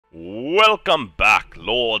Welcome back,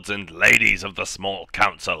 lords and ladies of the Small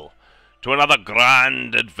Council, to another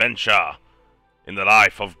grand adventure in the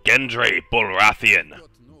life of Gendry Bullratheon,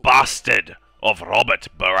 bastard of Robert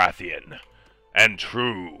Baratheon, and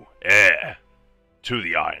true heir to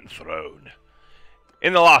the Iron Throne.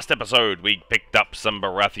 In the last episode, we picked up some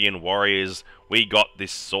Baratheon warriors. We got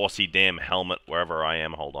this saucy damn helmet wherever I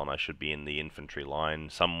am. Hold on, I should be in the infantry line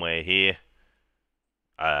somewhere here.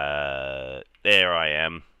 There I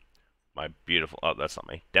am. My beautiful... Oh, that's not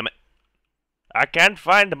me. Damn it. I can't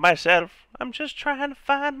find myself. I'm just trying to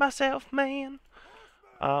find myself, man.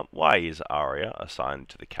 Why is Arya assigned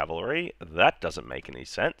to the cavalry? That doesn't make any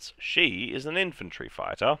sense. She is an infantry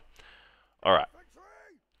fighter. Alright.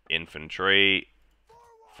 Infantry.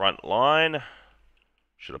 Front line.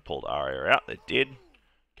 Should have pulled Arya out. They did.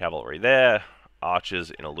 Cavalry there.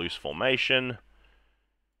 Archers in a loose formation.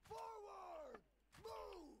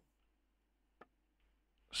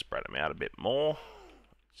 Spread them out a bit more.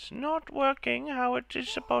 It's not working how it is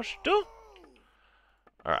supposed to.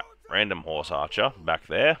 Alright, random horse archer back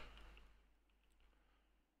there.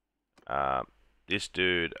 This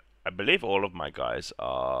dude, I believe all of my guys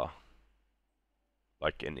are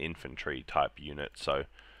like an infantry type unit, so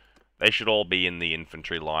they should all be in the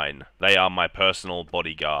infantry line. They are my personal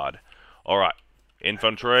bodyguard. Alright,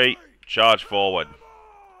 infantry, charge forward.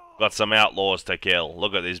 Got some outlaws to kill.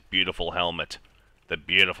 Look at this beautiful helmet. The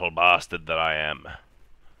beautiful bastard that I am.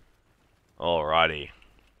 Alrighty.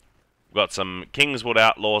 We've got some Kingswood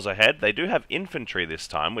outlaws ahead. They do have infantry this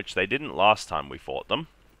time, which they didn't last time we fought them.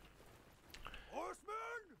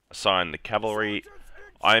 Assign the cavalry.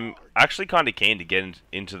 I'm actually kind of keen to get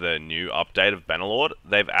into the new update of Bannerlord.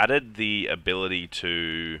 They've added the ability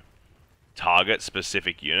to target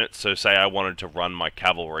specific units. So say I wanted to run my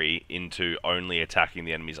cavalry into only attacking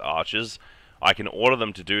the enemy's archers. I can order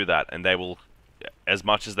them to do that, and they will, as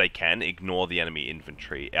much as they can, ignore the enemy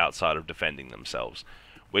infantry outside of defending themselves,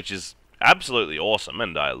 which is absolutely awesome,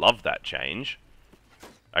 and I love that change.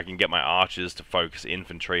 I can get my archers to focus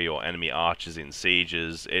infantry or enemy archers in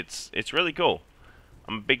sieges. It's really cool.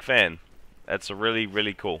 I'm a big fan. That's really,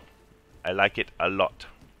 really cool. I like it a lot.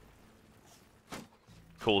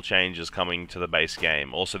 Cool changes coming to the base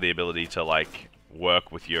game. Also the ability to, like,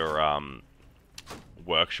 work with your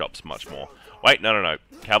workshops much more. Wait, no.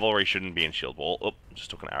 Cavalry shouldn't be in shield wall. Oh,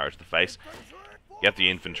 just took an arrow to the face. Get the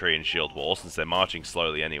infantry in shield wall. Since they're marching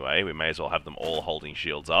slowly anyway, we may as well have them all holding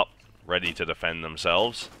shields up, ready to defend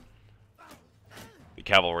themselves. The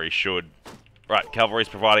cavalry should... Right, cavalry's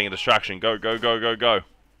providing a distraction. Go, go, go, go, go.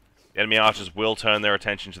 The enemy archers will turn their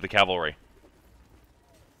attention to the cavalry.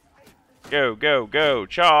 Go, go, go.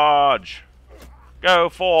 Charge! Go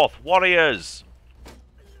forth, warriors!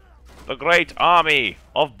 The great army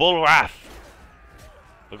of Bullrath.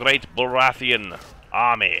 The great Bullratheon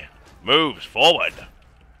army moves forward,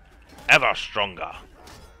 ever stronger.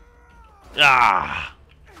 Gotta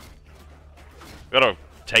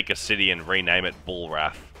take a city and rename it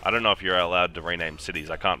Bullrath. I don't know if you're allowed to rename cities,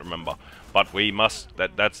 I can't remember. But we must,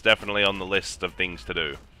 that's definitely on the list of things to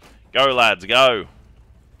do. Go lads, go!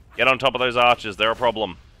 Get on top of those archers, they're a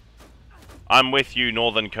problem. I'm with you,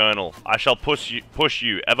 Northern Colonel. I shall push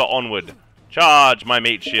you ever onward. Charge, my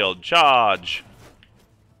meat shield, charge!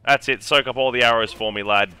 That's it, soak up all the arrows for me,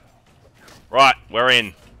 lad. Right, we're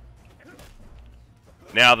in.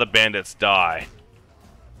 Now the bandits die.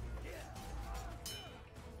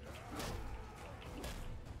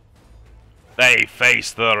 They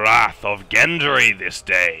face the wrath of Gendry this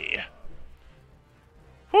day.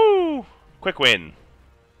 Whoo! Quick win.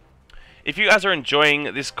 If you guys are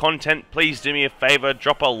enjoying this content, please do me a favor,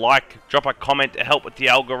 drop a like, drop a comment to help with the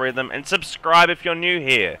algorithm, and subscribe if you're new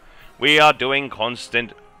here. We are doing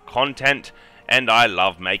constant content, and I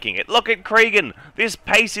love making it. Look at Cregan, this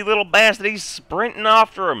pacey little bastard. He's sprinting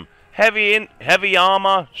after him. Heavy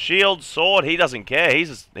armor, shield, sword. He doesn't care.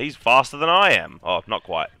 He's faster than I am. Oh, not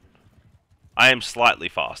quite. I am slightly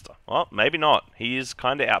faster. Well, maybe not. He is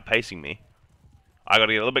kind of outpacing me. I got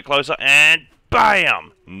to get a little bit closer, and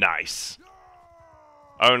bam! Nice.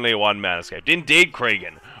 Only one man escaped. Indeed,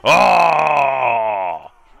 Cregan.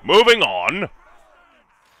 Oh! Moving on.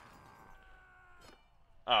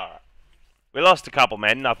 Alright. We lost a couple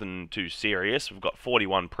men, nothing too serious. We've got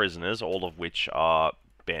 41 prisoners, all of which are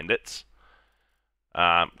bandits.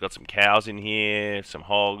 Got some cows in here, some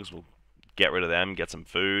hogs. We'll get rid of them, get some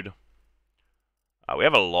food. We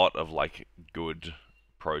have a lot of, like, good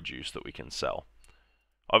produce that we can sell.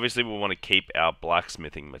 Obviously, we want to keep our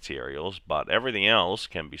blacksmithing materials, but everything else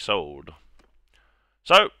can be sold.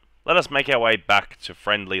 So, let us make our way back to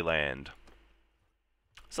friendly land.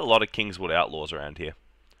 There's a lot of Kingswood outlaws around here.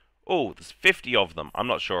 Oh, there's 50 of them. I'm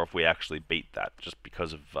not sure if we actually beat that, just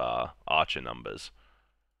because of archer numbers.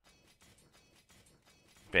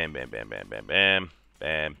 Bam, bam, bam, bam, bam, bam.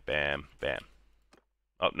 Bam, bam, bam.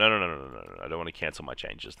 Oh, no. I don't want to cancel my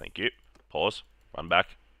changes, thank you. Pause. Run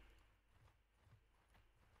back.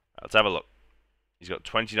 Let's have a look. He's got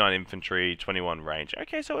 29 infantry, 21 range.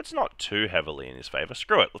 Okay, so it's not too heavily in his favor.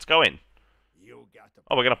 Screw it, let's go in.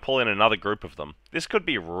 Oh, we're going to pull in another group of them. This could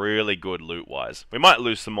be really good loot-wise. We might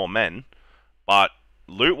lose some more men, but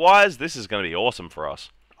loot-wise, this is going to be awesome for us.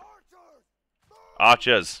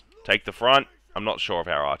 Archers, take the front. I'm not sure if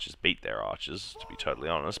our archers beat their archers, to be totally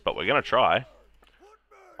honest, but we're going to try.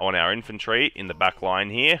 I want our infantry in the back line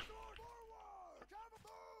here.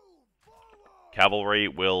 Cavalry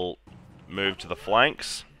will move to the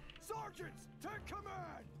flanks.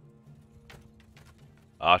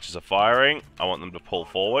 Archers are firing. I want them to pull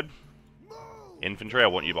forward. Infantry, I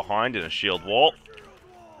want you behind in a shield wall.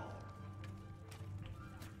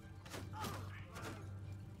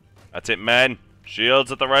 That's it, men.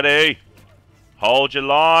 Shields at the ready. Hold your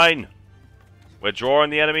line. We're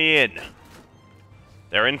drawing the enemy in.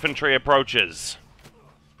 Their infantry approaches.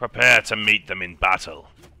 Prepare to meet them in battle.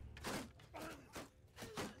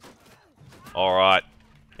 Alright.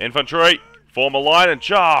 Infantry, form a line and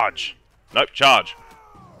charge. Nope, charge.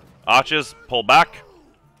 Archers, pull back.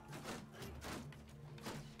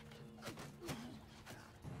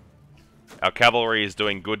 Our cavalry is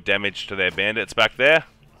doing good damage to their bandits back there.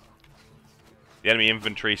 The enemy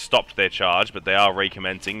infantry stopped their charge, but they are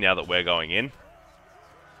recommencing now that we're going in.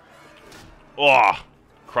 Oh,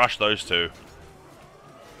 crush those two.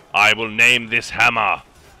 I will name this hammer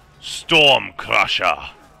Storm Crusher,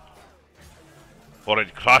 for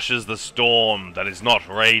it crushes the storm that is not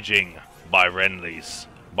raging by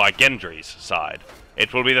Gendry's side.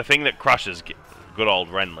 It will be the thing that crushes good old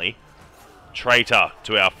Renly. Traitor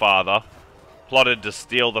to our father, plotted to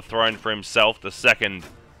steal the throne for himself the second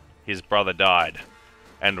his brother died,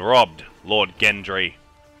 and robbed Lord Gendry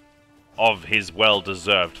of his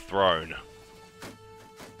well-deserved throne.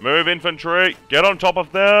 Move, infantry! Get on top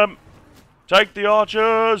of them! Take the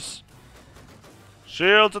archers!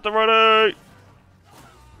 Shields at the ready!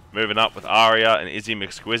 Moving up with Arya and Izzy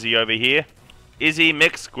McSquizzy over here. Izzy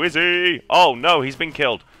McSquizzy! Oh no, he's been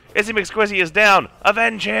killed. Izzy McSquizzy is down!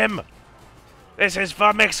 Avenge him! This is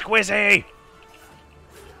for McSquizzy!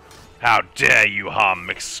 How dare you harm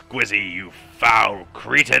McSquizzy, you foul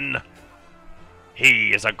cretin! He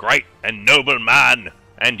is a great and noble man,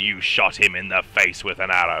 and you shot him in the face with an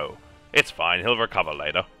arrow. It's fine, he'll recover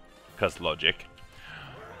later. 'Cause logic.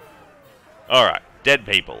 Alright, dead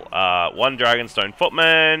people. One Dragonstone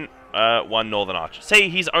Footman, one Northern Archer. See,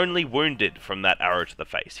 he's only wounded from that arrow to the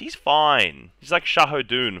face. He's fine. He's like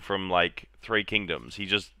Shahodun from, like, Three Kingdoms. He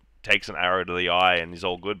just takes an arrow to the eye and he's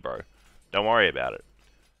all good, bro. Don't worry about it.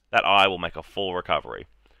 That eye will make a full recovery.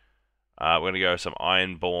 We're going to go some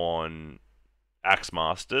Ironborn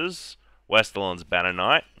Axemasters. Westerland's Banner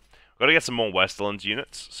Knight. We've got to get some more Westerlands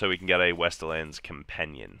units so we can get a Westerlands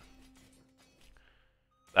Companion.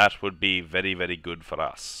 That would be very, very good for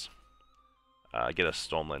us. Get a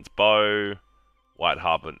Stormlands Bow. White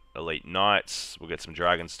Harbour Elite Knights. We'll get some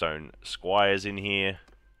Dragonstone Squires in here.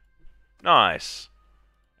 Nice.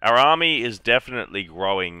 Our army is definitely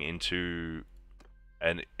growing into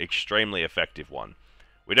an extremely effective one.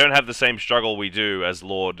 We don't have the same struggle we do as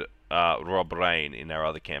Lord Rob Rain in our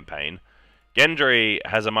other campaign. Gendry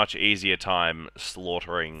has a much easier time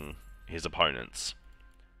slaughtering his opponents.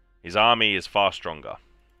 His army is far stronger.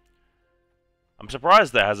 I'm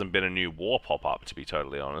surprised there hasn't been a new war pop up, to be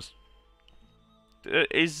totally honest.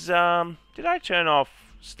 Did I turn off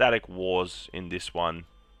static wars in this one?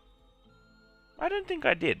 I don't think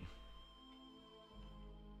I did.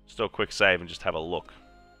 Still quick save and just have a look.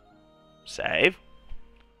 Save.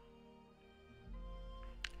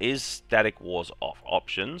 Is static wars off?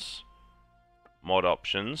 Options. Mod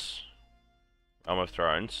options. Realm of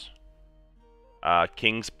Thrones.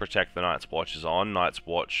 Kings protect the Night's Watch is on. Night's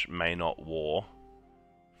Watch may not war.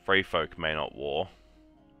 Free folk may not war.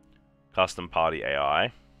 Custom party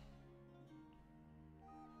AI.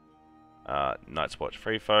 Night's Watch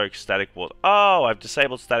free folk. Static wars. Oh, I've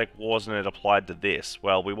disabled static wars and it applied to this.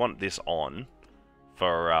 Well, we want this on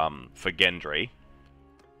for Gendry.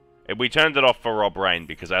 We turned it off for Rob Rain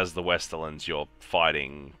because as the Westerlands, you're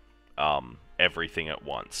fighting everything at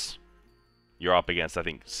once. You're up against, I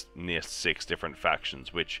think, near 6 different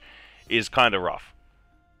factions, which is kind of rough.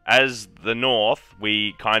 As the North,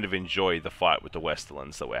 we kind of enjoy the fight with the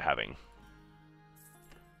Westerlands that we're having.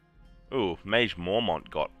 Ooh, Mage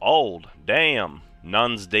Mormont got old. Damn.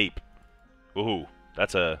 Nuns deep. Ooh,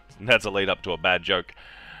 that's a lead up to a bad joke.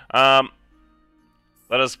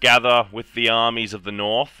 Let us gather with the armies of the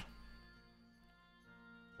north.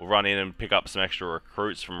 We'll run in and pick up some extra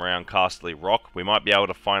recruits from around Castle Rock. We might be able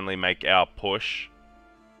to finally make our push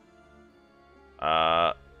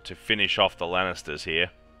to finish off the Lannisters here.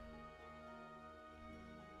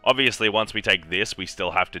 Obviously, once we take this, we still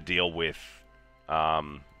have to deal with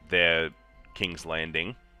their King's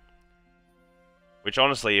Landing. Which,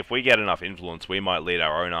 honestly, if we get enough influence, we might lead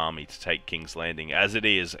our own army to take King's Landing, as it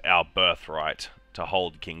is our birthright to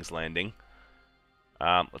hold King's Landing.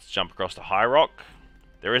 Let's jump across to High Rock.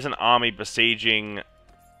 There is an army besieging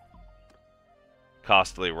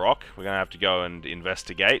Castle Rock. We're going to have to go and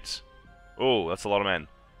investigate. Ooh, that's a lot of men.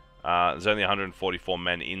 There's only 144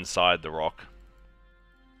 men inside the rock.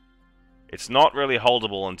 It's not really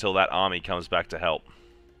holdable until that army comes back to help.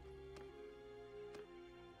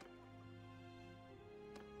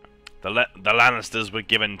 The Lannisters were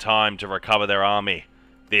given time to recover their army.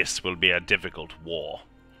 This will be a difficult war.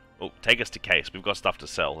 Oh, take us to case. We've got stuff to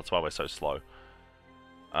sell. That's why we're so slow.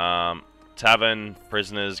 Tavern,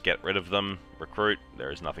 prisoners, get rid of them. Recruit,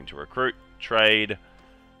 there is nothing to recruit. Trade,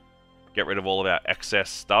 get rid of all of our excess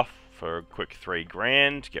stuff for a quick 3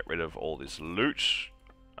 grand. Get rid of all this loot.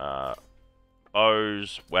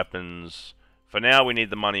 Bows, weapons. For now, we need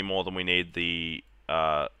the money more than we need the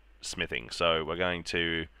smithing. So we're going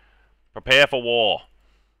to prepare for war.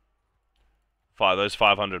 Those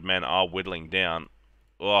 500 men are whittling down.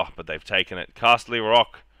 Oh, but they've taken it. Castle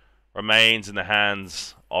Rock remains in the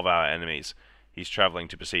hands of our enemies. He's travelling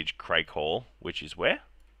to besiege Craighall, which is where?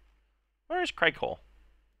 Where is Craighall?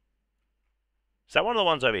 Is that one of the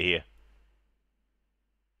ones over here?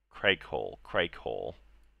 Craighall.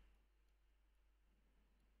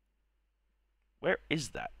 Where is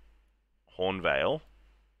that? Hornvale.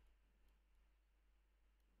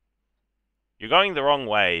 You're going the wrong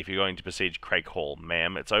way if you're going to besiege Craighall,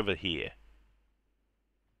 ma'am. It's over here.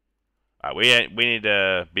 Alright, we need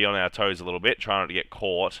to be on our toes a little bit, try not to get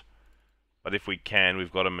caught. But if we can,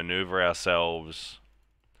 we've got to maneuver ourselves.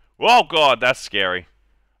 Oh god, that's scary.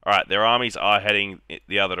 Alright, their armies are heading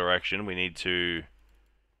the other direction. We need to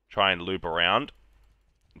try and loop around.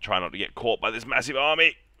 And try not to get caught by this massive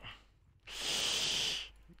army.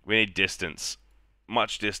 We need distance.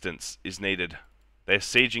 Much distance is needed. They're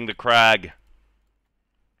sieging the crag.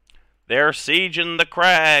 They're sieging the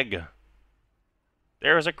crag.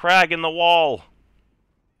 There is a crag in the wall.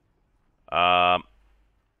 Crag,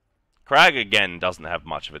 again, doesn't have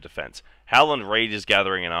much of a defense. Howland Reed is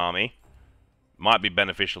gathering an army. Might be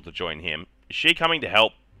beneficial to join him. Is she coming to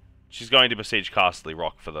help? She's going to besiege Castle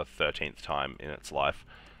Rock for the 13th time in its life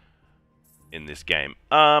in this game.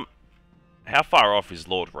 How far off is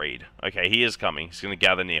Lord Reed? Okay, he is coming. He's going to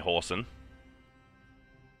gather near Horson.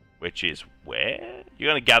 Which is where? You're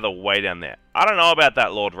going to gather way down there. I don't know about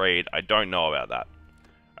that, Lord Reed. I don't know about that.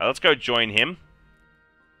 Alright, let's go join him.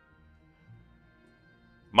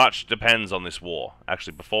 Much depends on this war.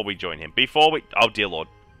 Actually, before we join him. Oh, dear Lord.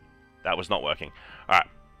 That was not working. Alright.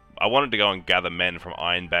 I wanted to go and gather men from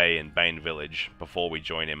Iron Bay and Bane Village before we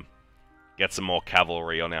join him. Get some more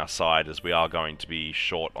cavalry on our side, as we are going to be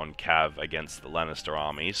short on cav against the Lannister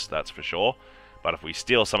armies, that's for sure. But if we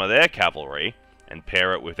steal some of their cavalry and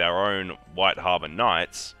pair it with our own White Harbour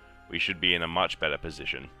Knights, we should be in a much better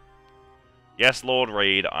position. Yes, Lord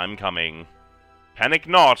Reed, I'm coming. Panic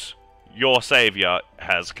not, your saviour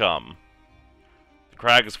has come. The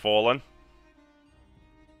crag has fallen.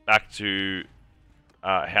 Back to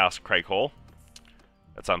House Craighall.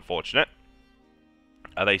 That's unfortunate.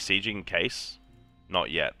 Are they sieging Case?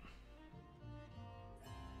 Not yet.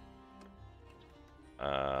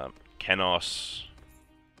 Kenos.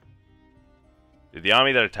 Did the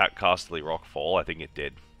army that attacked Castle Rock fall? I think it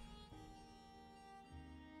did.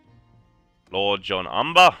 Lord John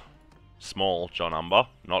Umber. Small John Umber.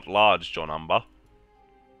 Not large John Umber.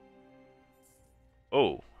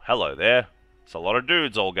 Oh, hello there. It's a lot of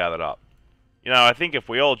dudes all gathered up. You know, I think if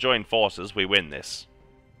we all join forces, we win this.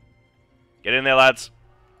 Get in there, lads.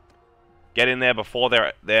 Get in there before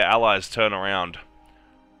their allies turn around.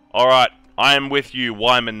 Alright, I am with you,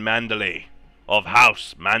 Wyman Manderley, of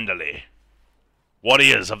House Manderley.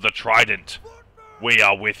 Warriors of the Trident, we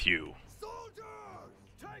are with you.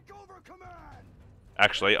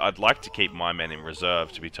 Actually, I'd like to keep my men in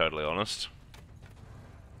reserve, to be totally honest.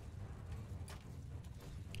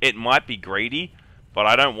 It might be greedy, but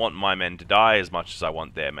I don't want my men to die as much as I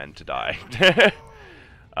want their men to die.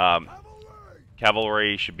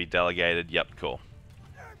 Cavalry should be delegated. Yep, cool.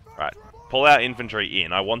 Right, pull our infantry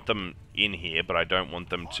in. I want them in here, but I don't want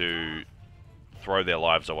them to throw their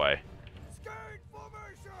lives away.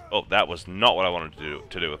 Oh, that was not what I wanted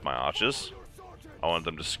to do with my archers. I want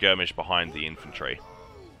them to skirmish behind the infantry,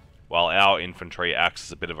 while our infantry acts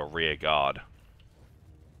as a bit of a rear guard.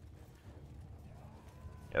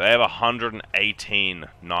 Yeah, they have 118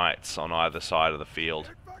 knights on either side of the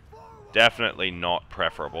field. Definitely not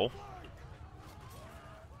preferable.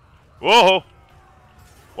 Whoa!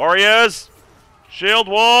 Warriors! Shield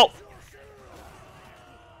wall!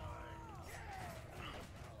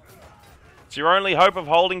 It's your only hope of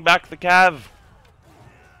holding back the cav.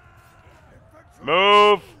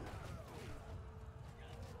 Move!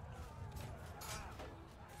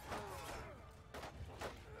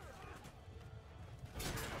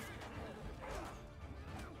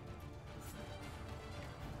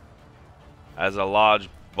 As a large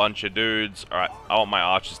bunch of dudes. Alright, I want my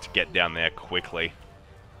archers to get down there quickly.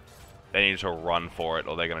 They need to run for it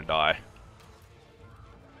or they're gonna die.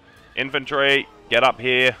 Infantry, get up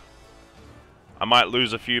here. I might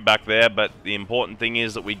lose a few back there, but the important thing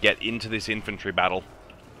is that we get into this infantry battle.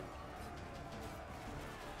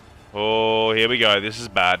 Oh, here we go. This is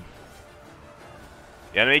bad.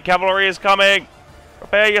 The enemy cavalry is coming!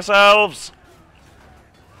 Prepare yourselves!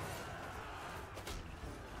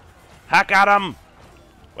 Hack at them!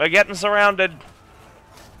 We're getting surrounded.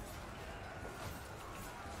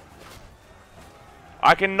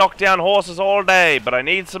 I can knock down horses all day, but I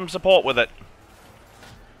need some support with it.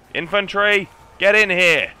 Infantry, get in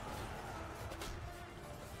here.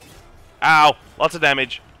 Ow, lots of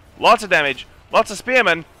damage. Lots of damage. Lots of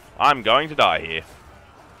spearmen. I'm going to die here.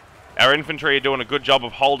 Our infantry are doing a good job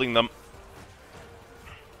of holding them.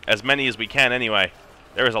 As many as we can anyway.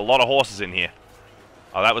 There is a lot of horses in here.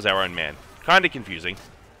 Oh, that was our own man. Kind of confusing.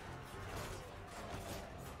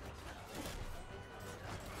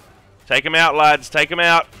 Take him out, lads. Take him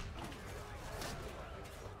out.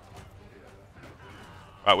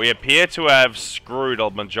 Right, we appear to have screwed a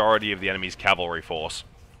majority of the enemy's cavalry force.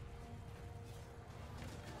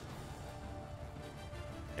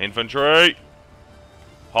 Infantry.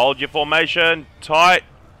 Hold your formation. Tight.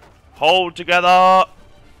 Hold together.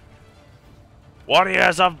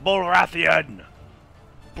 Warriors of Bullratheon.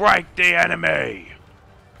 Break the enemy.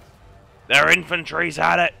 Their infantry's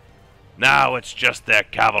at it. Now it's just their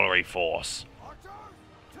cavalry force.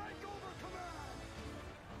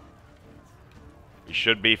 We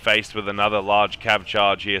should be faced with another large cav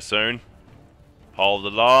charge here soon. Hold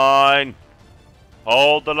the line.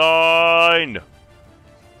 Hold the line.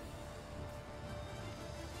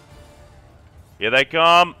 Here they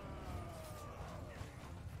come.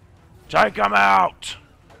 Take them out.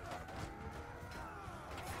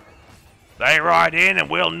 They ride in and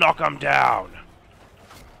we'll knock them down.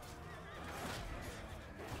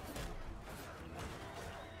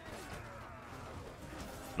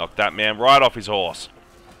 Knock that man right off his horse.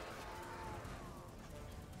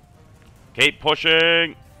 Keep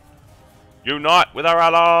pushing. Unite with our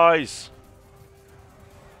allies.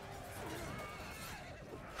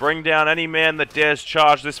 Bring down any man that dares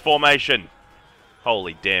charge this formation.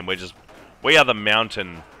 Holy damn, we are the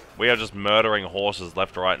mountain. We are just murdering horses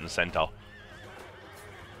left, right, and center.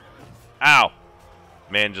 Ow.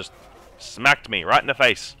 Man just smacked me right in the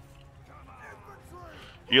face.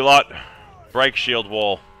 You lot, break shield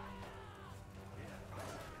wall.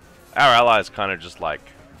 Our allies kind of just like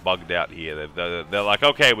bugged out here. They're like,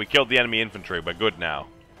 okay, we killed the enemy infantry. We're good now.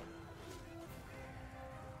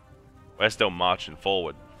 We're still marching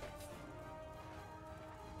forward.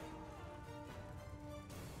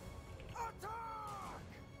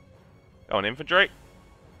 Go on, infantry.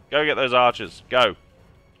 Go get those archers. Go.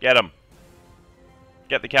 Get them.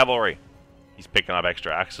 Get the cavalry. He's picking up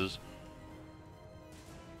extra axes.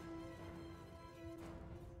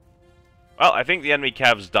 Well, I think the enemy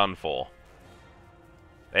cav's done for.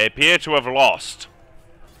 They appear to have lost.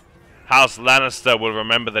 House Lannister will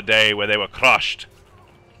remember the day where they were crushed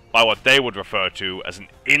by what they would refer to as an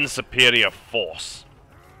insuperior force.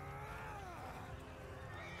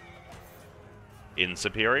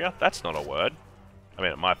 Insuperior? That's not a word. I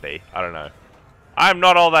mean, it might be. I don't know. I'm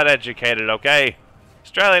not all that educated, okay?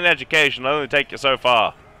 Australian education will only take you so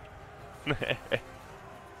far.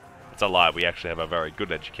 It's a lie. We actually have a very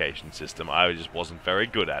good education system. I just wasn't very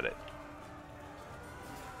good at it.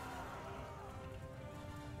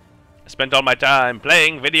 I spent all my time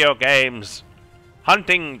playing video games,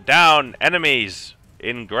 hunting down enemies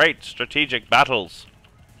in great strategic battles.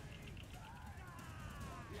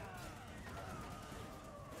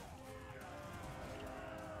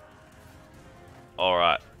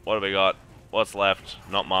 Alright, what have we got? What's left?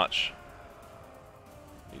 Not much.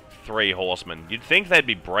 3 horsemen. You'd think they'd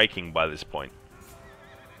be breaking by this point.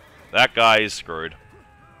 That guy is screwed.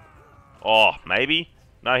 Oh, maybe?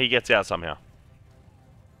 No, he gets out somehow.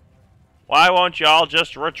 Why won't y'all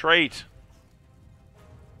just retreat?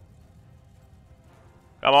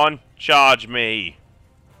 Come on, charge me.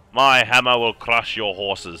 My hammer will crush your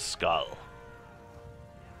horse's skull.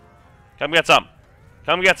 Come get some.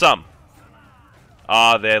 Come get some.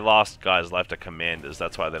 Ah, their last guys left are commanders.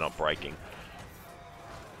 That's why they're not breaking.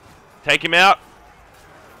 Take him out.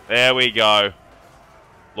 There we go.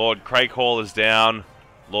 Lord Craighall is down.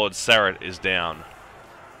 Lord Serret is down.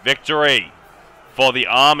 Victory for the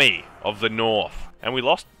army of the north. And we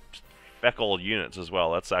lost Feckle units as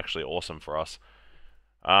well. That's actually awesome for us.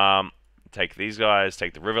 Take these guys.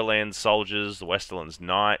 Take the Riverlands soldiers. The Westerlands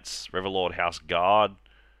Knights. Riverlord House Guard.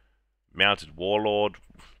 Mounted Warlord.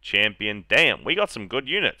 Champion. Damn, we got some good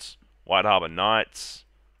units. White Harbour Knights.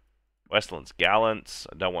 Westlands Gallants.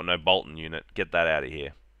 I don't want no Bolton unit. Get that out of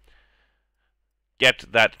here.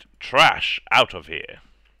 Get that trash out of here.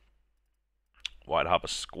 White Harbour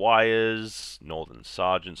Squires. Northern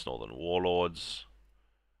Sergeants. Northern Warlords.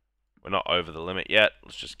 We're not over the limit yet.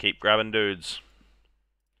 Let's just keep grabbing dudes.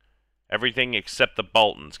 Everything except the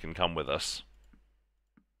Boltons can come with us.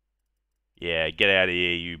 Yeah, get out of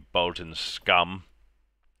here, you Bolton scum.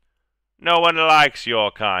 No one likes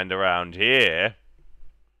your kind around here.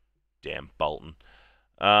 Damn Bolton.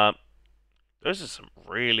 Those are some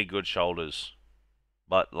really good shoulders.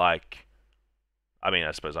 But, like, I mean,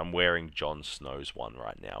 I suppose I'm wearing Jon Snow's one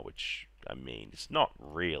right now, which, I mean, it's not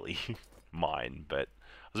really mine, but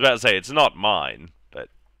I was about to say it's not mine, but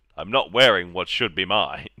I'm not wearing what should be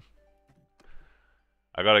mine.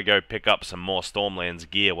 I gotta go pick up some more Stormlands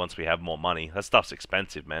gear once we have more money. That stuff's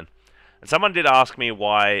expensive, man. And someone did ask me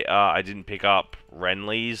why I didn't pick up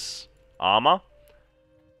Renly's armor.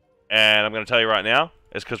 And I'm gonna tell you right now,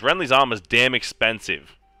 it's because Renly's armor's damn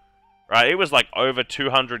expensive. Right, it was like over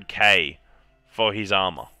 200k for his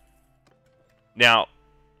armor. Now,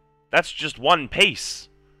 that's just one piece.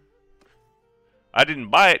 I didn't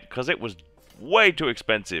buy it because it was way too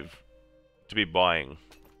expensive to be buying.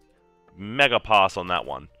 Mega pass on that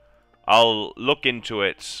one. I'll look into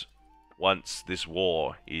it once this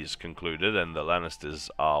war is concluded and the Lannisters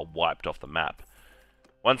are wiped off the map.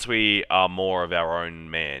 Once we are more of our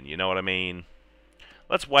own man, you know what I mean?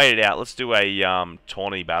 Let's wait it out. Let's do a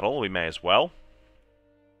tourney battle. We may as well.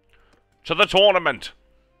 To the tournament!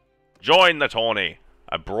 Join the tourney!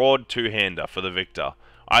 A broad two-hander for the victor.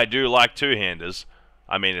 I do like two-handers.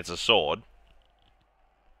 I mean, it's a sword.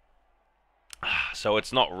 So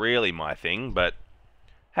it's not really my thing, but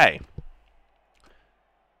hey.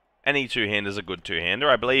 Any two-hander's a good two-hander.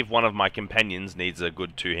 I believe one of my companions needs a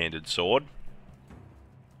good two-handed sword.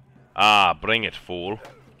 Ah, bring it, fool.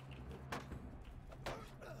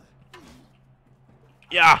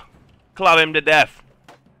 Yeah! Club him to death!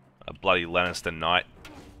 A bloody Lannister knight.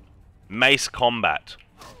 Mace combat.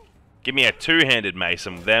 Give me a two-handed mace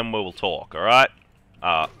and then we'll talk, alright?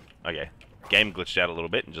 Okay. Game glitched out a little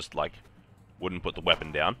bit and just, like, wouldn't put the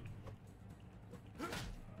weapon down.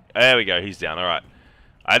 There we go, he's down, alright.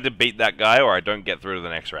 I had to beat that guy or I don't get through to the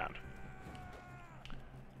next round.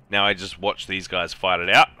 Now I just watch these guys fight it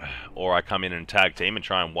out, or I come in and tag team and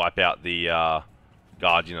try and wipe out the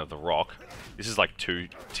Guardian of the Rock. This is like 2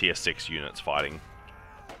 tier 6 units fighting.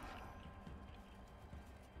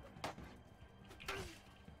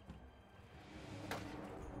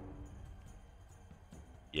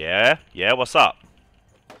 Yeah, what's up?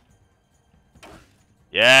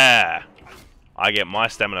 Yeah! I get my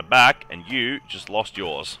stamina back, and you just lost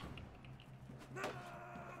yours.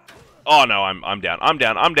 Oh no, I'm down, I'm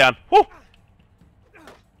down! Woo!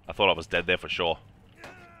 I thought I was dead there for sure.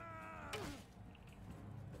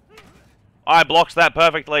 I blocked that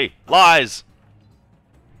perfectly! Lies!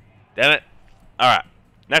 Damn it. Alright,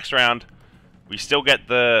 next round. We still get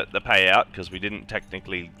the payout, because we didn't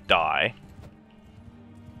technically die.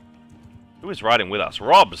 Who is riding with us?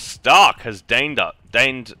 Robb Stark has deigned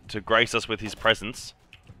to grace us with his presence.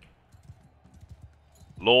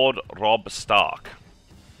 Lord Robb Stark.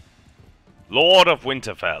 Lord of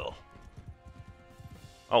Winterfell.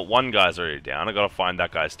 Oh, one guy's already down. I gotta find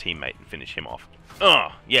that guy's teammate and finish him off.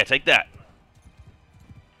 Yeah, take that.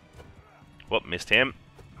 Whoop, missed him.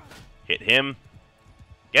 Hit him.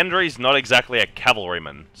 Gendry's not exactly a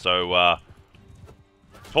cavalryman, so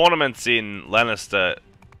tournaments in the Lannister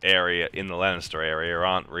area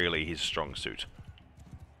aren't really his strong suit.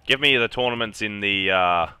 Give me the tournaments in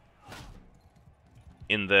the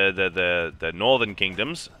Northern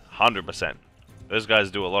Kingdoms, 100%. Those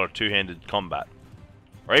guys do a lot of two-handed combat.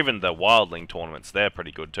 Or even the Wildling tournaments, they're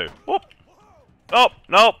pretty good too. Whoop! Oh,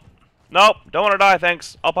 nope! Nope, don't want to die,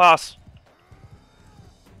 thanks. I'll pass.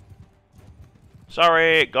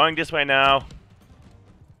 Sorry, going this way now.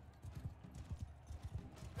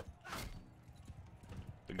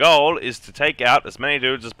 goal is to take out as many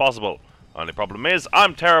dudes as possible. Only problem is,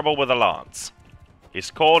 I'm terrible with a lance. It's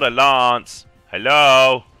called a lance.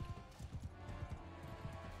 Hello?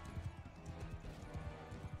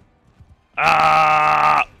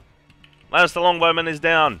 Ah! Lannister Longbowman is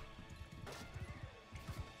down.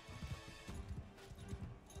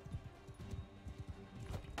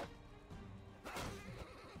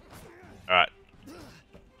 Alright.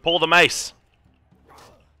 Pull the mace.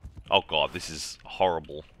 Oh god, this is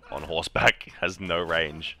horrible on horseback. It has no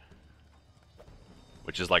range.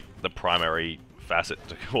 Which is like the primary facet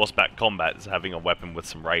to horseback combat, is having a weapon with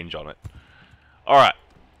some range on it. Alright.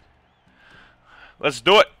 Let's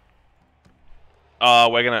do it.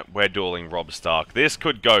 We're dueling Robb Stark. This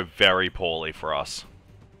could go very poorly for us.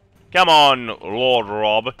 Come on, Lord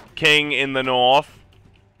Robb, King in the North.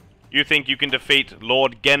 You think you can defeat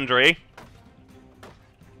Lord Gendry?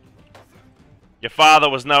 Your father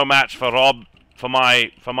was no match for Robb, for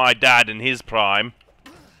my dad in his prime.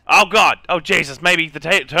 Oh god! Oh Jesus! Maybe the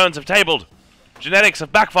turns have tabled. Genetics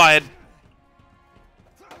have backfired.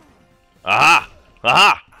 Aha!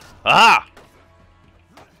 Aha! Aha!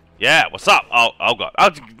 Yeah, what's up? Oh god.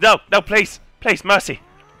 Oh, no, please. Please, mercy.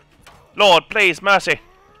 Lord, please, mercy.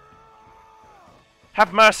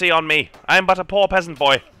 Have mercy on me. I am but a poor peasant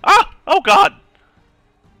boy. Ah! Oh god!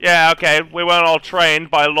 Yeah, okay, we weren't all trained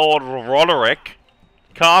by Lord Roderick.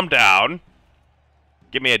 Calm down.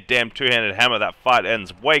 Give me a damn two-handed hammer, that fight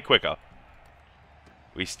ends way quicker.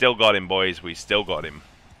 We still got him, boys. We still got him.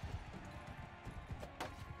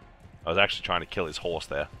 I was actually trying to kill his horse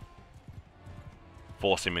there.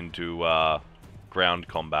 Force him into ground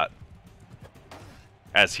combat.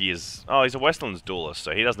 As he is... Oh, he's a Westlands duelist,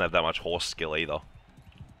 so he doesn't have that much horse skill either.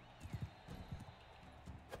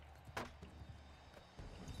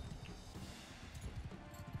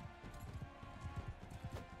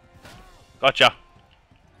 Gotcha.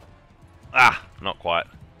 Ah, not quite.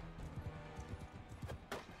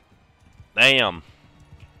 Damn.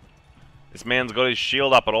 This man's got his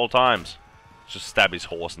shield up at all times. Just stab his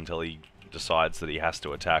horse until he decides that he has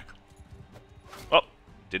to attack. Oh,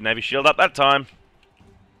 didn't have his shield up that time.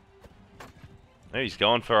 Oh, he's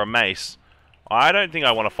going for a mace. I don't think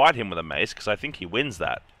I want to fight him with a mace, because I think he wins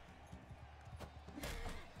that.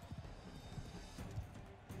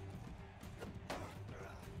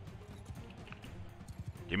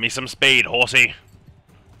 Give me some speed, horsey.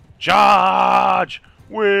 Charge!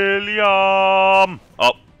 William!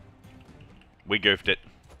 Oh. We goofed it.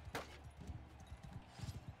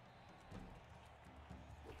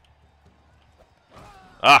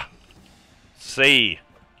 Ah! See.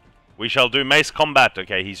 We shall do mace combat.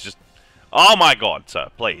 Okay, he's just... Oh my god, sir,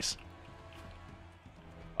 please.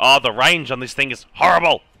 Oh, the range on this thing is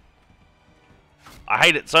horrible! I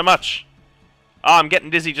hate it so much. Oh, I'm getting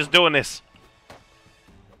dizzy just doing this.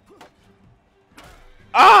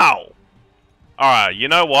 Ow! Alright, you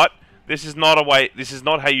know what? This is not a way... This is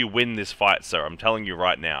not how you win this fight, sir. I'm telling you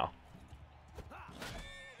right now.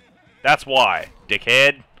 That's why,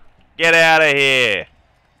 dickhead. Get out of here.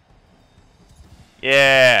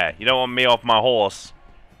 Yeah, you don't want me off my horse.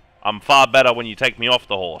 I'm far better when you take me off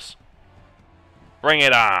the horse. Bring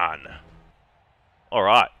it on.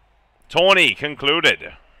 Alright. Tourney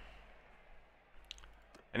concluded.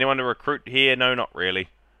 Anyone to recruit here? No, not really.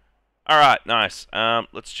 Alright, nice.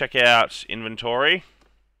 Let's check out inventory.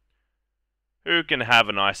 Who can have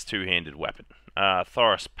a nice two-handed weapon?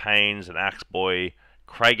 Thoros Payne's an axe boy.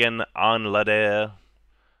 Kragan Arnlader.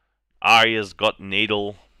 Arya's got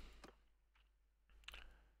needle.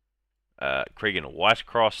 Kragan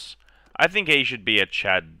Whitecross. I think he should be a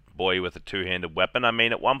Chad boy with a two-handed weapon. I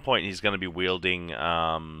mean, at one point he's going to be wielding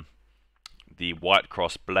the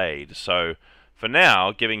Whitecross blade. So, for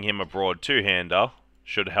now, giving him a broad two-hander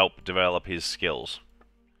should help develop his skills.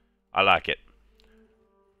 I like it.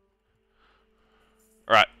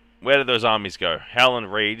 Alright, where do those armies go?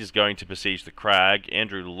 Howland Reed is going to besiege the crag.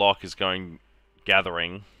 Andrew Locke is going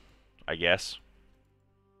gathering, I guess.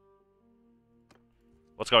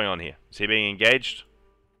 What's going on here? Is he being engaged?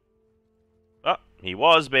 Oh, he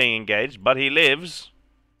was being engaged, but he lives.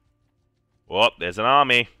 Whoop, there's an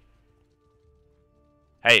army.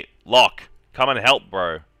 Hey, Locke, come and help,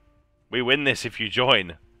 bro. We win this if you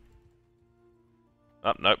join.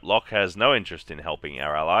 Oh, nope, Locke has no interest in helping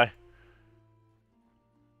our ally.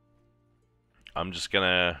 I'm just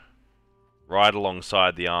gonna ride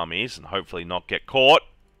alongside the armies and hopefully not get caught.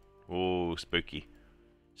 Ooh, spooky.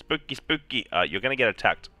 Spooky, spooky. You're gonna get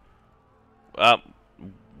attacked.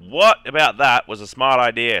 What about that was a smart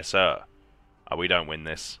idea, sir? We don't win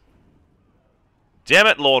this. Damn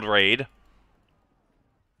it, Lord Reed. Have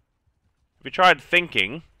you tried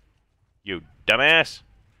thinking? You dumbass.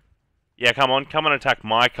 Yeah, come on. Come and attack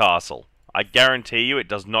my castle. I guarantee you it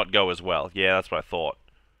does not go as well. Yeah, that's what I thought.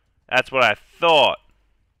 That's what I thought.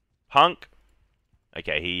 Punk.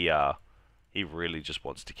 Okay, he really just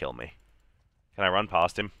wants to kill me. Can I run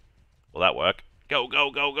past him? Will that work? Go,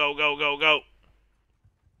 go, go, go, go, go, go.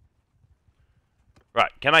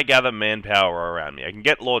 Right, can I gather manpower around me? I can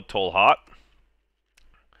get Lord Tallheart.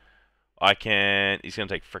 I can... He's going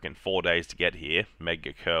to take frickin' 4 days to get here.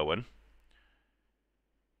 Mega Kerwin.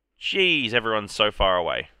 Jeez, everyone's so far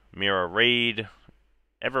away. Mira Reed.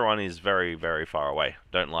 Everyone is very, very far away.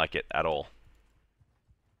 Don't like it at all.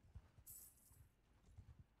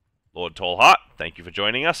 Lord Tallheart, thank you for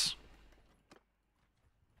joining us.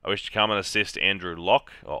 I wish to come and assist Andrew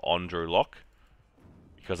Locke, or Andrew Locke,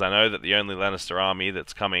 because I know that the only Lannister army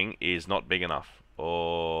that's coming is not big enough.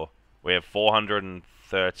 Or we have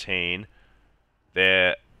 413.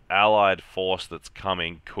 Their allied force that's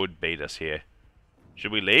coming could beat us here.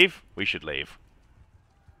 Should we leave? We should leave.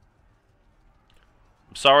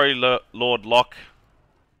 I'm sorry, Lord Locke.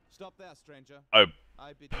 Stop there, stranger. Oh,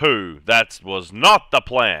 poo. That was not the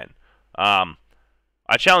plan. I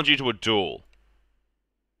challenge you to a duel.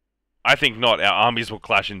 I think not. Our armies will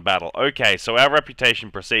clash in battle. Okay, so our reputation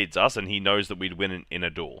precedes us, and he knows that we'd win in a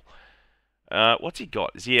duel. What's he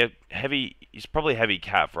got? Is he a heavy... He's probably heavy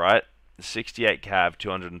cav, right? 68 cav,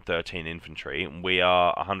 213 infantry, and we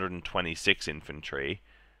are 126 infantry.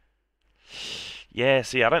 Yeah,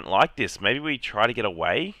 see, I don't like this. Maybe we try to get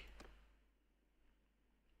away?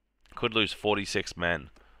 Could lose 46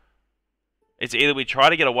 men. It's either we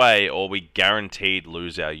try to get away, or we guaranteed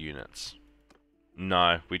lose our units.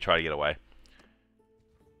 No, we try to get away.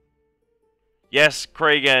 Yes,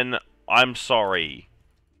 Cregan, I'm sorry.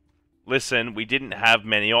 Listen, we didn't have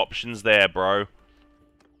many options there, bro.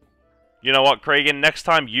 You know what, Cregan? Next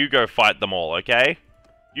time you go fight them all, okay?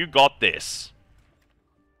 You got this.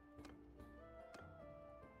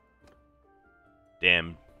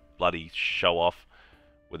 Damn bloody show-off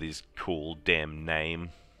with his cool damn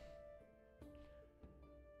name.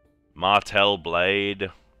 Martell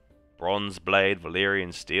Blade, Bronze Blade,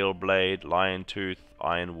 Valyrian Steel Blade, Lion Tooth,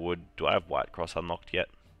 Ironwood. Do I have White Cross unlocked yet?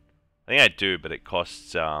 I think I do, but it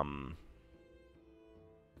costs,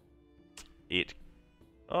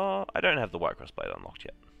 Oh, I don't have the White Cross Blade unlocked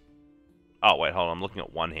yet. Oh, wait, hold on. I'm looking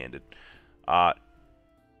at one-handed.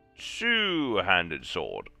 Two-handed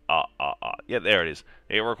sword. Yeah, there it is.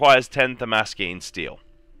 It requires 10 Thamaskene steel,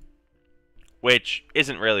 which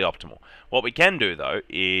isn't really optimal. What we can do, though,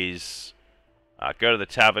 is go to the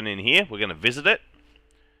tavern in here. We're going to visit it.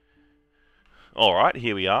 Alright,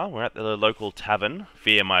 here we are. We're at the local tavern.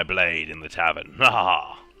 Fear my blade in the tavern.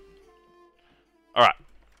 Alright.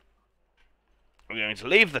 We're going to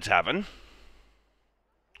leave the tavern.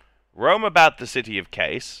 Roam about the city of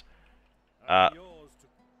Case.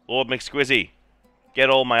 Lord McSquizzy, get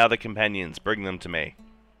all my other companions. Bring them to me.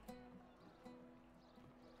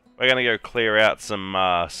 We're going to go clear out some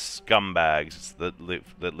scumbags that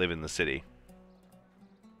live in the city.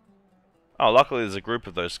 Oh, luckily there's a group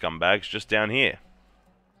of those scumbags just down here.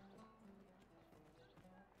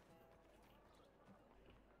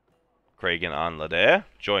 Cregan Anlader,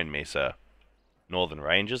 join me, sir. Northern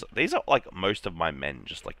Rangers. These are like most of my men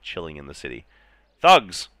just like chilling in the city.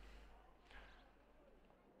 Thugs!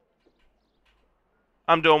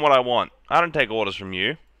 I'm doing what I want. I don't take orders from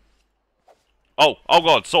you. Oh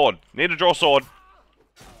god, sword. Need to draw sword.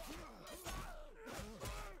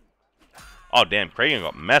 Oh damn, Cregan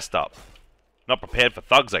got messed up. Not prepared for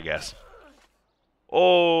thugs, I guess.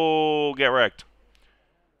 Oh, get wrecked.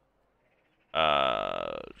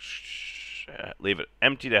 Leave it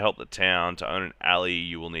empty to help the town. To own an alley,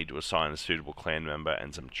 you will need to assign a suitable clan member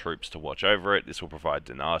and some troops to watch over it. This will provide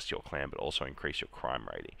dynasty to your clan, but also increase your crime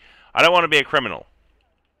rating. I don't want to be a criminal.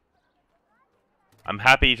 I'm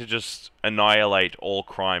happy to just annihilate all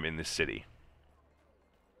crime in this city.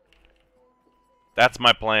 That's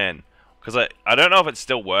my plan. Because I don't know if it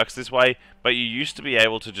still works this way, but you used to be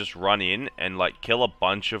able to just run in and, like, kill a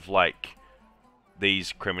bunch of, like,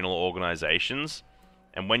 these criminal organizations.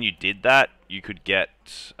 And when you did that, you could get,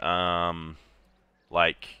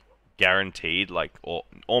 like, guaranteed, like, or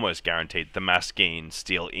almost guaranteed, Thamaskene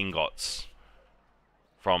steel ingots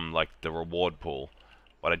from, like, the reward pool.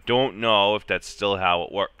 But I don't know if that's still how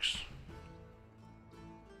it works.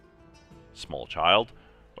 Small child.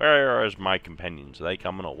 Where is my companions? Are they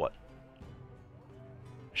coming or what?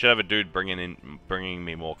 I should have a dude bringing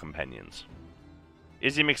me more companions.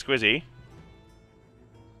 Izzy McSquizzy.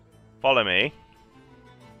 Follow me.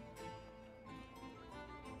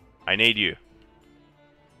 I need you.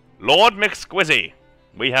 Lord McSquizzy!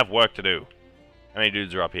 We have work to do. How many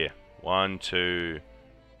dudes are up here? 1, 2,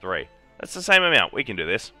 3. That's the same amount. We can do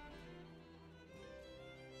this.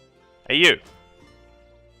 Hey, you.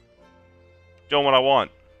 Doing what I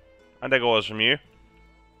want. I take orders from you.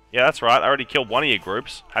 Yeah, that's right. I already killed one of your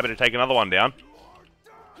groups. Happy to take another one down.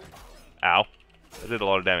 Ow. That did a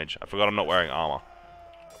lot of damage. I forgot I'm not wearing armor.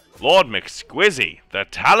 Lord McSquizzy, the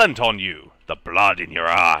talent on you. The blood in your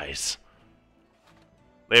eyes.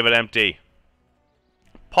 Leave it empty.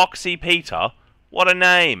 Poxy Peter? What a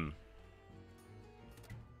name.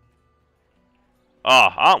 Oh,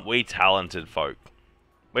 aren't we talented folk?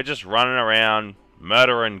 We're just running around,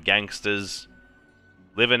 murdering gangsters,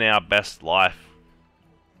 living our best life.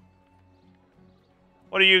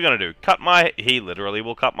 What are you gonna do? Cut my... He literally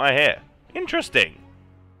will cut my hair. Interesting.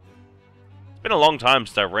 It's been a long time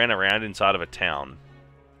since I ran around inside of a town.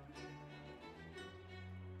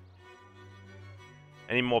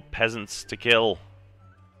 Any more peasants to kill?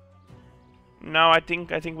 No, I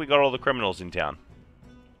think we got all the criminals in town.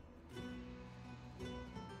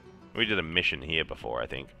 We did a mission here before, I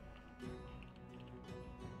think.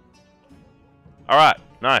 Alright,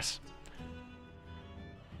 nice.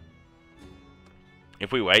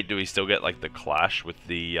 If we wait, do we still get, like, the clash with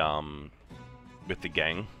the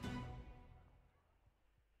gang?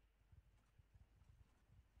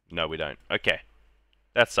 No, we don't. Okay.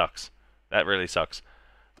 That sucks. That really sucks.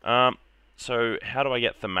 So, how do I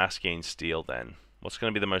get Themaskian steel, then? What's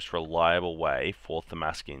going to be the most reliable way for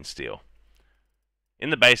Themaskian steel? In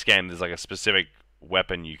the base game, there's like a specific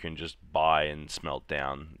weapon you can just buy and smelt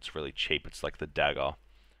down. It's really cheap. It's like the dagger.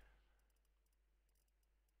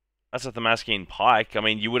 That's a Themaskian pike. I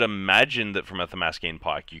mean, you would imagine that from a Themaskian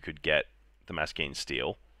pike you could get Themaskian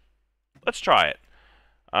steel. Let's try it.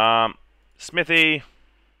 Smithy.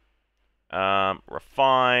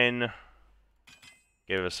 Refine.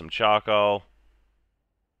 Give us some charcoal.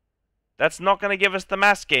 That's not going to give us the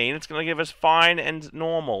Themaskian. It's going to give us fine and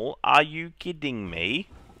normal. Are you kidding me?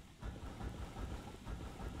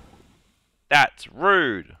 That's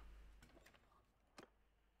rude.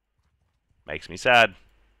 Makes me sad.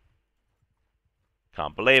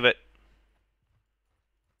 Can't believe it.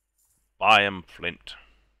 Buy 'em flint.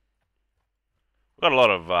 We've got a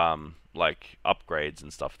lot of, like, upgrades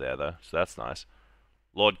and stuff there, though. So that's nice.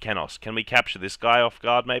 Lord Kenos. Can we capture this guy off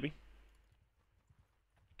guard, maybe?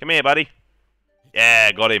 Come here, buddy.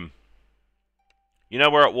 Yeah, got him. You know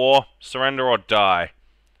we're at war. Surrender or die.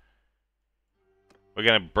 We're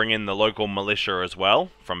going to bring in the local militia as well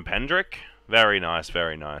from Pendrick. Very nice,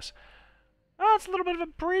 very nice. Oh, it's a little bit of a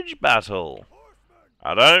bridge battle.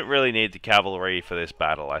 I don't really need the cavalry for this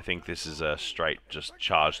battle. I think this is a straight just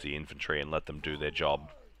charge the infantry and let them do their job.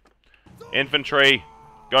 Infantry,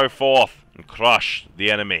 go forth and crush the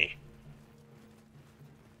enemy.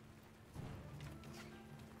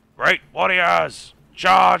 Great warriors,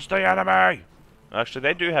 charge the enemy! Actually,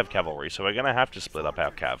 they do have cavalry, so we're going to have to split up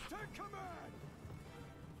our cav.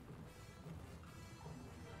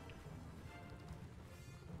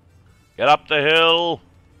 Get up the hill!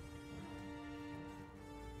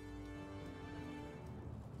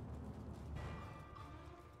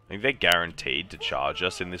 I think they're guaranteed to charge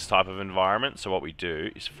us in this type of environment, so what we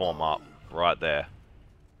do is form up right there.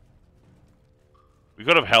 We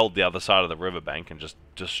could have held the other side of the riverbank and just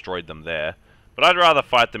destroyed them there, but I'd rather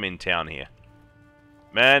fight them in town here.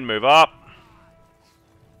 Men, move up.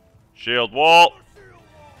 Shield wall.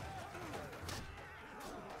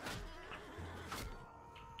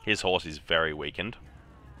 His horse is very weakened.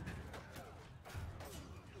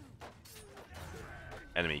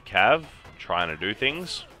 Enemy cav, trying to do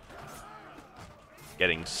things.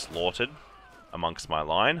 Getting slaughtered amongst my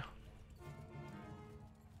line.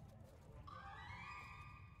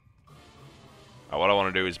 What I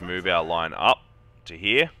want to do is move our line up to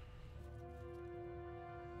here.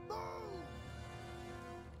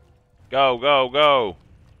 Go, go, go!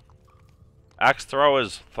 Axe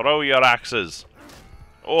throwers, throw your axes.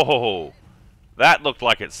 Oh, that looked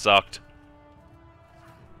like it sucked.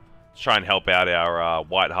 Let's try and help out our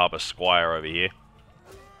White Harbour Squire over here.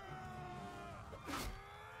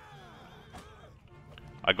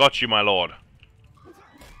 I got you, my lord.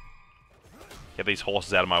 Get these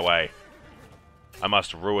horses out of my way. I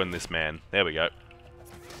must ruin this man. There we go.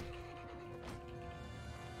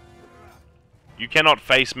 You cannot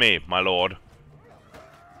face me, my lord.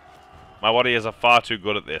 My warriors are far too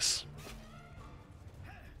good at this.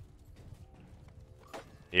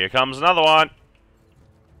 Here comes another one.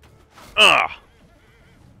 Ugh!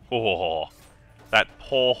 Oh, that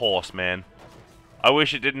poor horse, man. I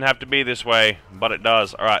wish it didn't have to be this way, but it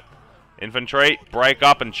does. Alright. Infantry, break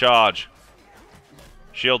up and charge.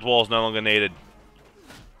 Shield wall's no longer needed.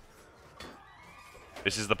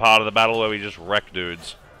 This is the part of the battle where we just wreck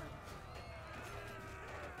dudes.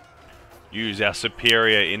 use our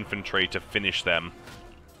superior infantry to finish them.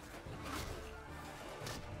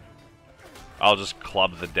 I'll just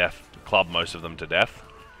club most of them to death.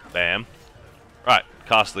 Bam. Right,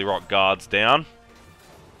 Castle Rock guards down.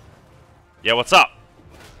 Yeah, what's up?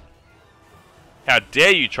 How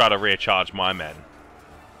dare you try to recharge my men?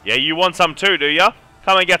 Yeah, you want some too, do ya?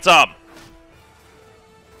 Come and get some!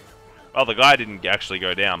 Well, the guy didn't actually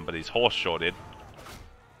go down, but his horse sure did.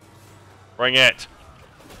 Bring it!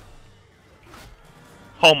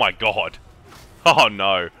 Oh my god. Oh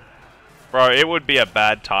no. Bro, it would be a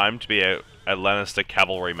bad time to be a Lannister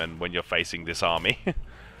cavalryman when you're facing this army.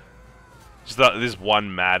 Just this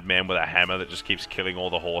one madman with a hammer that just keeps killing all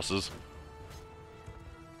the horses.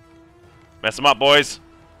 Mess them up, boys!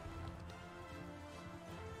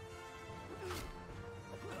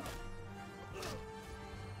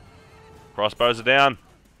 Crossbows are down.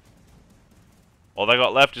 All they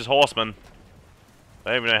got left is horsemen. I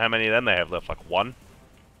don't even know how many of them they have left. Like one?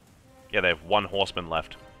 Yeah, they have one horseman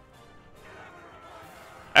left.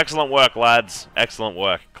 Excellent work, lads. Excellent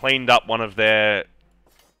work. Cleaned up one of the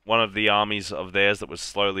armies of theirs that was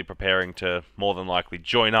slowly preparing to more than likely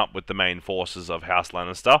join up with the main forces of House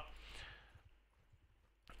Lannister.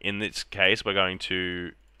 In this case, we're going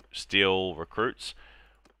to steal recruits.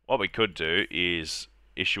 What we could do is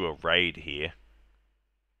issue a raid here.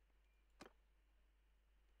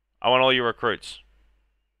 I want all your recruits.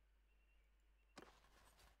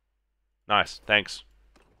 Nice, thanks.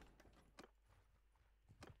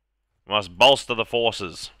 We must bolster the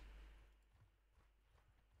forces.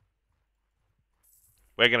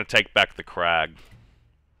 We're going to take back the crag.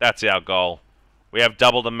 That's our goal. We have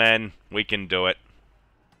double the men. We can do it.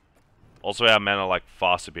 Also, our men are like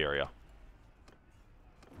far superior.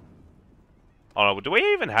 Oh no, do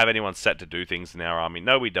we even have anyone set to do things in our army?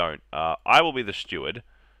 No, we don't. I will be the steward.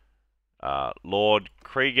 Lord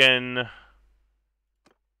Cregan.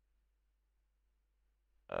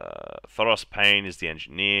 Thoros Payne is the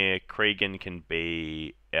engineer. Cregan can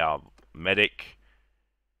be our medic.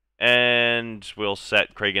 And we'll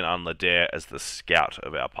set Cregan Unladair as the scout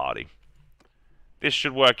of our party. This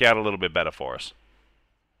should work out a little bit better for us.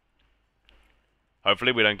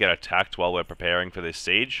 Hopefully we don't get attacked while we're preparing for this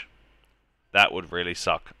siege. That would really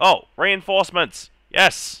suck. Oh, reinforcements!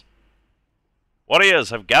 Yes!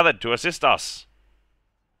 Warriors have gathered to assist us.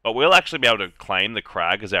 But we'll actually be able to claim the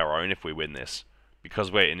crag as our own if we win this.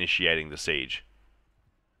 Because we're initiating the siege.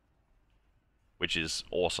 Which is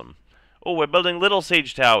awesome. Oh, we're building little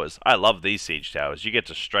siege towers. I love these siege towers. You get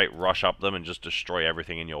to straight rush up them and just destroy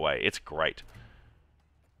everything in your way. It's great.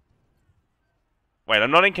 Wait,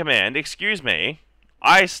 I'm not in command. Excuse me.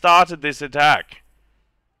 I started this attack.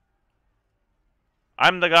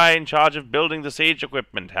 I'm the guy in charge of building the siege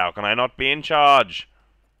equipment. How can I not be in charge?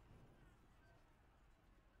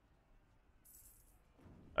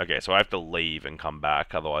 Okay, so I have to leave and come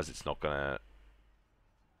back. Otherwise, it's not gonna...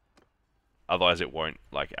 Otherwise, it won't,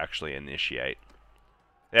 like, actually initiate.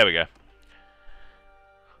 There we go.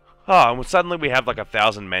 Oh, and suddenly we have, like,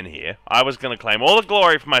 1,000 men here. I was gonna claim all the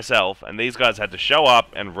glory for myself, and these guys had to show up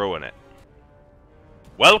and ruin it.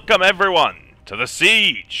 Welcome, everyone, to the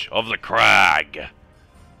siege of the crag.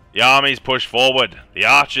 The armies push forward. The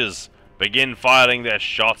archers begin firing their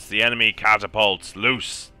shots. The enemy catapults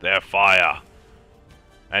loose their fire.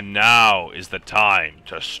 And now is the time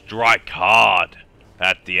to strike hard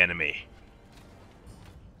at the enemy.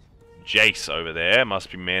 Jace over there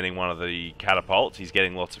must be manning one of the catapults. He's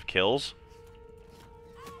getting lots of kills.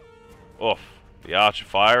 Oof. The archer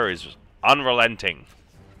fire is unrelenting.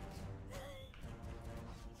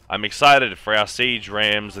 I'm excited for our siege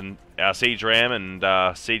rams and siege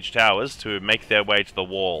towers to make their way to the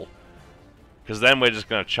wall. Because then we're just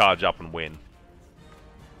going to charge up and win.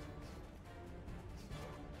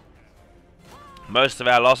 Most of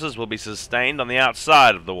our losses will be sustained on the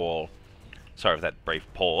outside of the wall. Sorry for that brief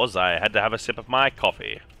pause. I had to have a sip of my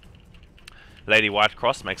coffee. Lady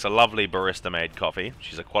Whitecross makes a lovely barista-made coffee.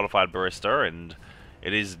 She's a qualified barista, and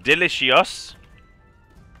it is delicious.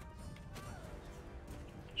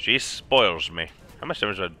 She spoils me. How much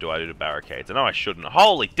damage do I do to barricades? I know I shouldn't.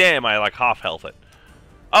 Holy damn, I like half-health it.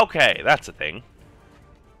 Okay, that's a thing.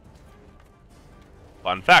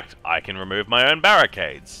 Fun fact, I can remove my own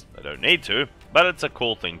barricades. I don't need to, but it's a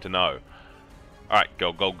cool thing to know. Alright,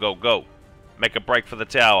 go, go, go, go. Make a break for the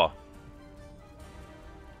tower.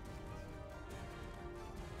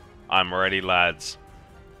 I'm ready, lads.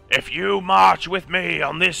 If you march with me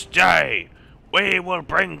on this day, we will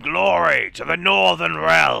bring glory to the Northern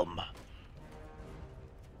Realm.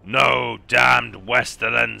 No damned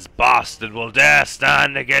Westerlands bastard will dare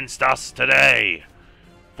stand against us today,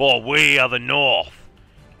 for we are the North,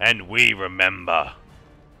 And we remember.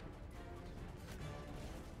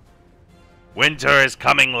 Winter is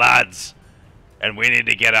coming, lads, and we need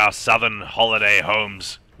to get our southern holiday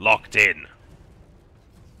homes locked in.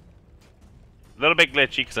 A little bit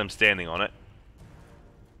glitchy because I'm standing on it.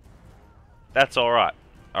 That's alright.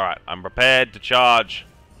 Alright, I'm prepared to charge.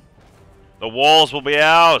 The walls will be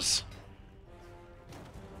ours.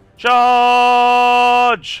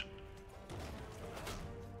 Charge!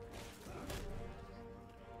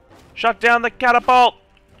 Shut down the catapult!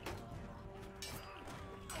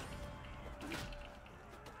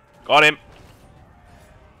 Got him.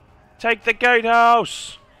 Take the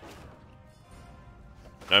gatehouse!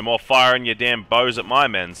 No more firing your damn bows at my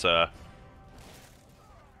men, sir.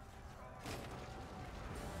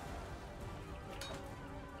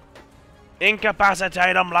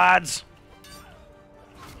 Incapacitate them, lads!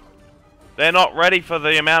 They're not ready for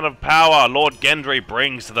the amount of power Lord Gendry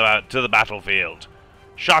brings to the battlefield.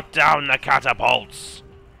 Shut down the catapults!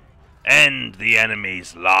 End the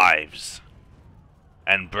enemy's lives!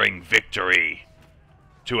 And bring victory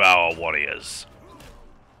to our warriors.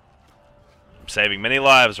 I'm saving many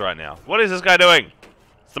lives right now. What is this guy doing?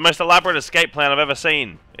 It's the most elaborate escape plan I've ever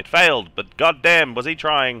seen. It failed, but goddamn was he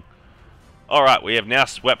trying. Alright, we have now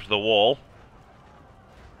swept the wall.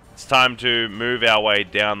 It's time to move our way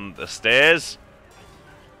down the stairs.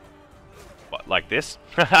 What, like this?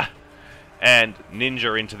 And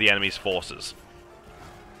ninja into the enemy's forces.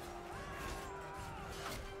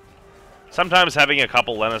 Sometimes having a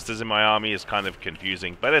couple Lannisters in my army is kind of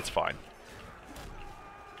confusing, but it's fine.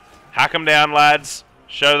 Hack them down, lads.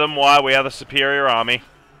 Show them why we are the superior army.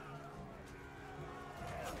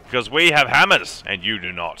 Because we have hammers, and you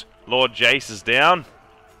do not. Lord Jace is down.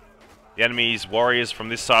 The enemy's warriors from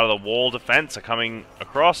this side of the wall defense are coming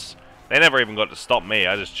across. They never even got to stop me.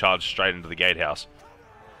 I just charged straight into the gatehouse.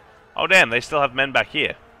 Oh damn, they still have men back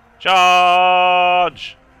here.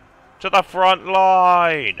 Charge! To the front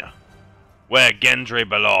line! Where Gendry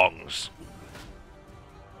belongs.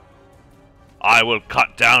 I will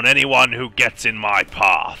cut down anyone who gets in my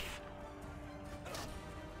path.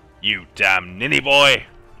 You damn ninny boy!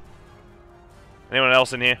 Anyone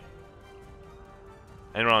else in here?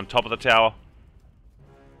 Anyone on top of the tower?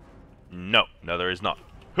 No, there is not.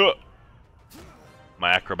 Huh.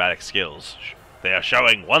 My acrobatic skills. They are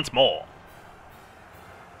showing once more.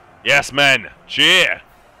 Yes, men, cheer!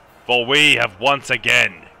 For we have once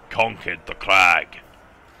again conquered the crag.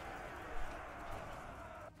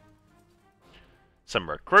 Some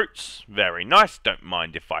recruits. Very nice. Don't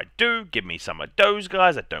mind if I do. Give me some of those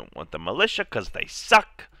guys. I don't want the militia because they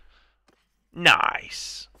suck.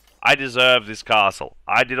 Nice. I deserve this castle.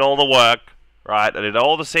 I did all the work, right? I did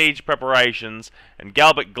all the siege preparations, and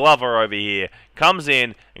Galbert Glover over here comes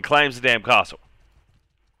in and claims the damn castle.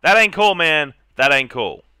 That ain't cool, man. That ain't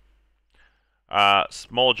cool.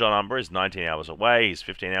 Small John Umber is 19 hours away. He's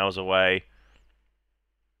 15 hours away.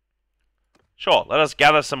 Sure, let us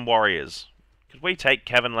gather some warriors. Could we take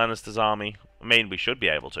Kevin Lannister's army? I mean, we should be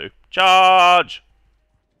able to. Charge!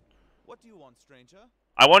 What do you want, stranger?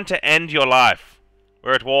 I want to end your life.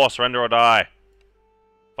 We're at war, surrender or die.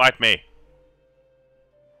 Fight me.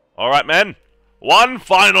 Alright, men. One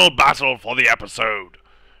final battle for the episode.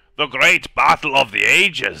 The great battle of the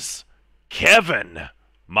ages. Kevin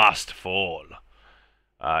must fall.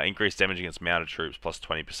 Increased damage against mounted troops plus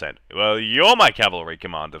 20%. Well, you're my cavalry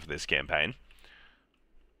commander for this campaign.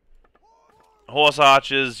 Horse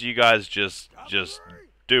archers, you guys just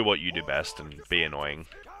do what you do best and be annoying.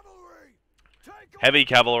 Heavy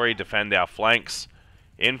cavalry, defend our flanks.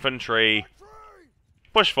 Infantry,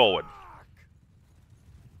 push forward.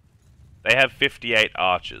 They have 58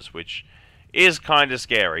 archers, which is kind of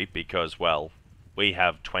scary because, well, we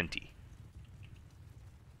have 20.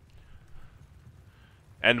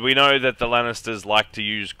 And we know that the Lannisters like to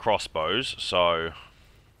use crossbows, so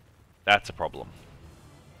that's a problem.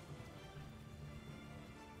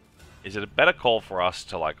 Is it a better call for us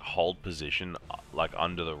to, like, hold position, like,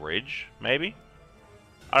 under the ridge, maybe?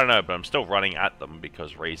 I don't know, but I'm still running at them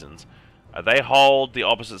because reasons. They hold the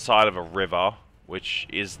opposite side of a river, which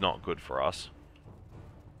is not good for us.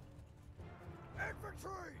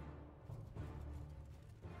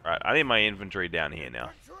 Right, I need my infantry down here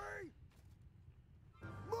now.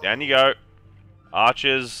 Down you go.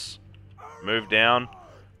 Archers, move down.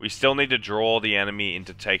 We still need to draw the enemy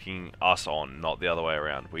into taking us on, not the other way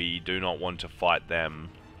around. We do not want to fight them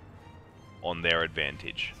on their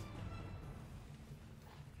advantage.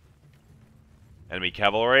 Enemy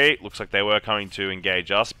cavalry. Looks like they were coming to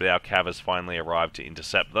engage us, but our cav has finally arrived to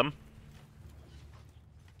intercept them.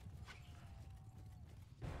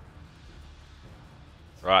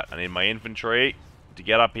 Right, I need my infantry to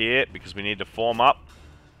get up here because we need to form up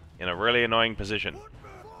in a really annoying position.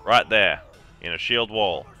 Right there, in a shield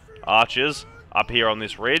wall. Archers up here on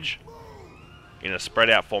this ridge in a spread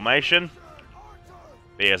out formation.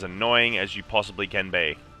 Be as annoying as you possibly can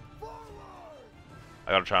be.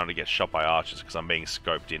 I gotta try not to get shot by archers because I'm being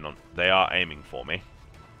scoped in on. They are aiming for me.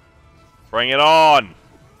 Bring it on!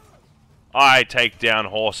 I take down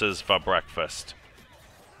horses for breakfast.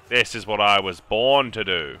 This is what I was born to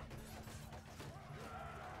do.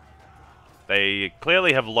 They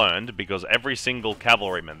clearly have learned because every single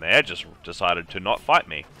cavalryman there just decided to not fight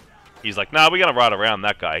me. He's like, nah, we're gonna ride around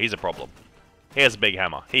that guy. He's a problem. He has a big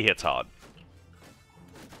hammer. He hits hard.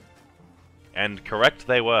 And correct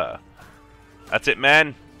they were. That's it,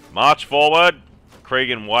 man. March forward.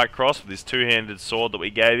 Cregan Whitecross with his two-handed sword that we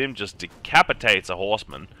gave him just decapitates a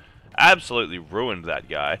horseman. Absolutely ruined that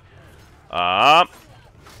guy.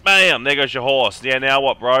 Bam! There goes your horse. Yeah, now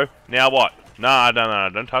what, bro? Now what? Nah, no,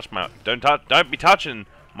 don't touch my... Don't be touching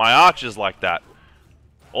my archers like that.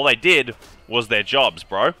 All they did was their jobs,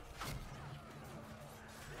 bro.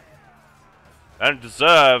 They don't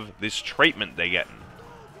deserve this treatment they're getting.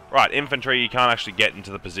 Right, infantry, you can't actually get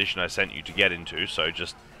into the position I sent you to get into, so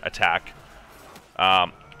just attack.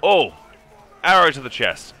 Oh! Arrow to the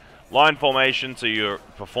chest. Line formation, so you're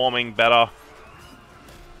performing better.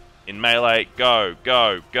 In melee, go,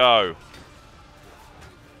 go, go.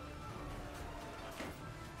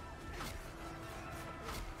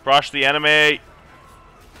 Crush the enemy.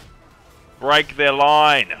 Break their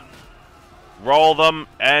line. Roll them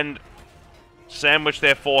and sandwich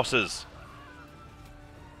their forces.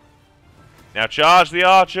 Now charge the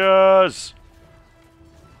archers!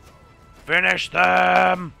 Finish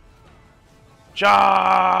them!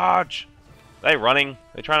 Charge! They running?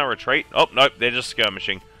 They trying to retreat? Oh, nope, they're just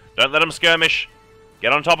skirmishing. Don't let them skirmish.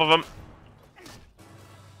 Get on top of them.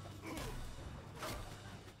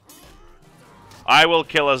 I will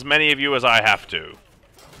kill as many of you as I have to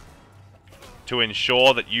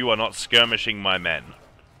ensure that you are not skirmishing my men.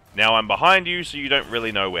 Now I'm behind you, so you don't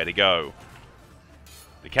really know where to go.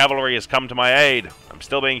 The cavalry has come to my aid. I'm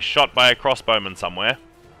still being shot by a crossbowman somewhere.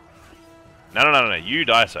 No, you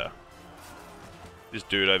die, sir. This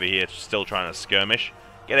dude over here is still trying to skirmish.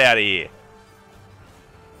 Get out of here.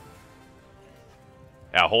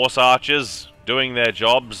 Our horse archers doing their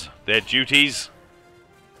jobs, their duties.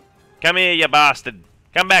 Come here, you bastard.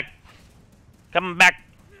 Come back. Come back.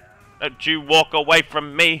 Don't you walk away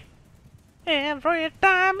from me. Every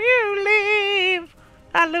time you leave,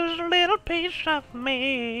 I lose a little piece of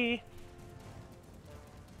me.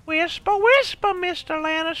 Whisper, whisper, Mr.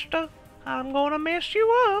 Lannister, I'm gonna mess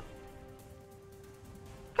you up.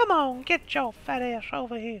 Come on, get your fat ass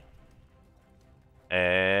over here.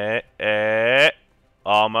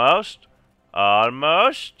 Almost.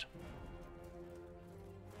 Almost.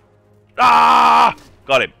 Ah!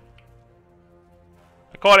 Got him.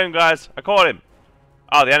 I caught him, guys. I caught him.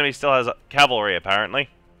 Oh, the enemy still has cavalry, apparently.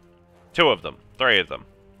 2 of them. 3 of them.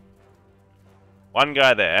 1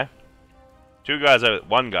 guy there. 2 guys over...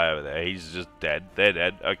 1 guy over there. He's just dead. They're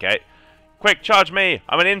dead. Okay. Quick, charge me.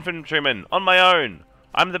 I'm an infantryman. On my own.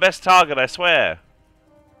 I'm the best target, I swear.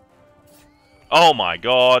 Oh my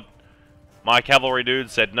god. My cavalry dude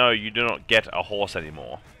said, no, you do not get a horse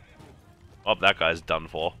anymore. Oh, that guy's done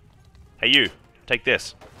for. Hey, you. Take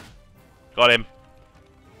this. Got him.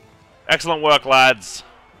 Excellent work, lads.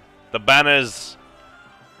 The banners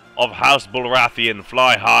of House Bullratheon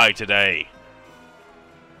fly high today.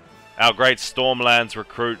 Our great Stormlands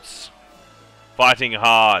recruits fighting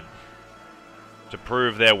hard to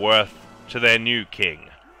prove their worth to their new king,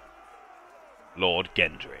 Lord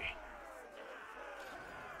Gendry.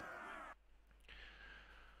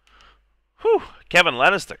 Whew, Kevin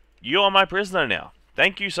Lannister, you are my prisoner now.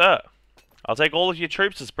 Thank you, sir. I'll take all of your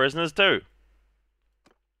troops as prisoners too.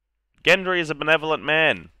 Gendry is a benevolent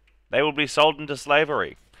man. They will be sold into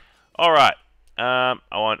slavery. Alright. I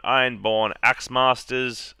want Ironborn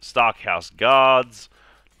Axemasters, Starkhouse Guards.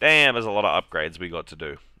 Damn, there's a lot of upgrades we got to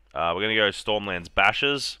do. We're going to go Stormlands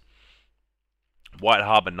Bashers. White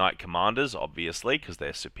Harbour Knight Commanders, obviously, because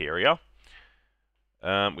they're superior.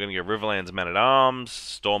 We're going to go Riverlands Men-at-Arms,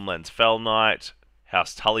 Stormlands Fell Knight,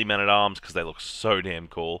 House Tully Men-at-Arms, because they look so damn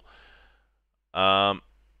cool. Dragonstone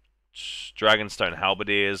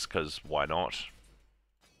Halberdiers, because why not?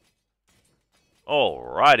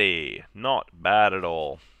 Alrighty, not bad at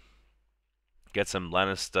all. Get some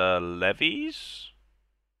Lannister levies?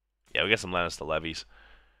 Yeah, we get some Lannister levies.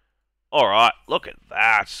 Alright, look at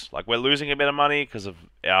that. Like, we're losing a bit of money because of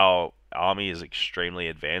our army is extremely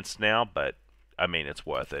advanced now, but, I mean, it's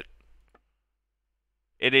worth it.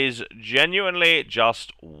 It is genuinely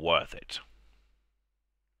just worth it.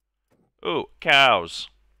 Ooh, cows.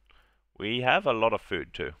 We have a lot of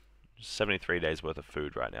food too. 73 days worth of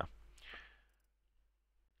food right now.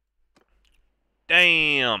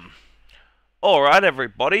 Damn. Alright,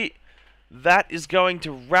 everybody. That is going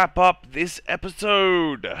to wrap up this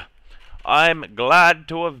episode. I'm glad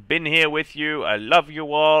to have been here with you. I love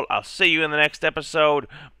you all. I'll see you in the next episode.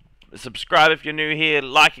 Subscribe if you're new here.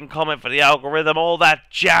 Like and comment for the algorithm. All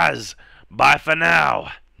that jazz. Bye for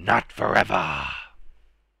now. Not forever.